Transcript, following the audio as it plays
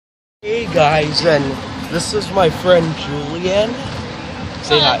Hey guys, and this is my friend Julian.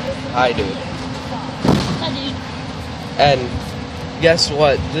 Say hi. Hi, dude. Hi, dude. And guess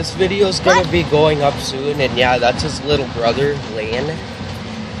what? This video is gonna be going up soon, and yeah, that's his little brother, Lane.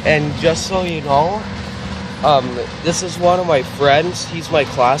 And just so you know, this is one of my friends. He's my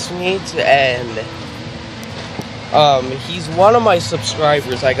classmate, and he's one of my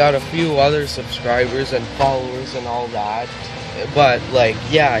subscribers. I got a few other subscribers and followers and all that. But, like,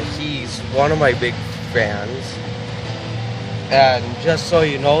 yeah, he's one of my big fans. And just so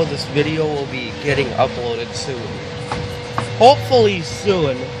you know, this video will be getting uploaded soon. Hopefully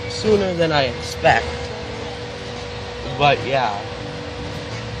soon. Sooner than I expect. But, yeah.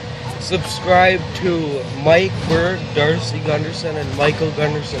 Subscribe to Mike Berg, Darcy Gunderson, and Michael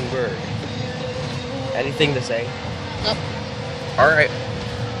Gunderson Berg. Anything to say? Nope. Alright.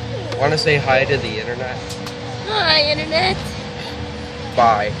 Want to say hi to the internet? Hi, Internet.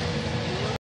 Bye.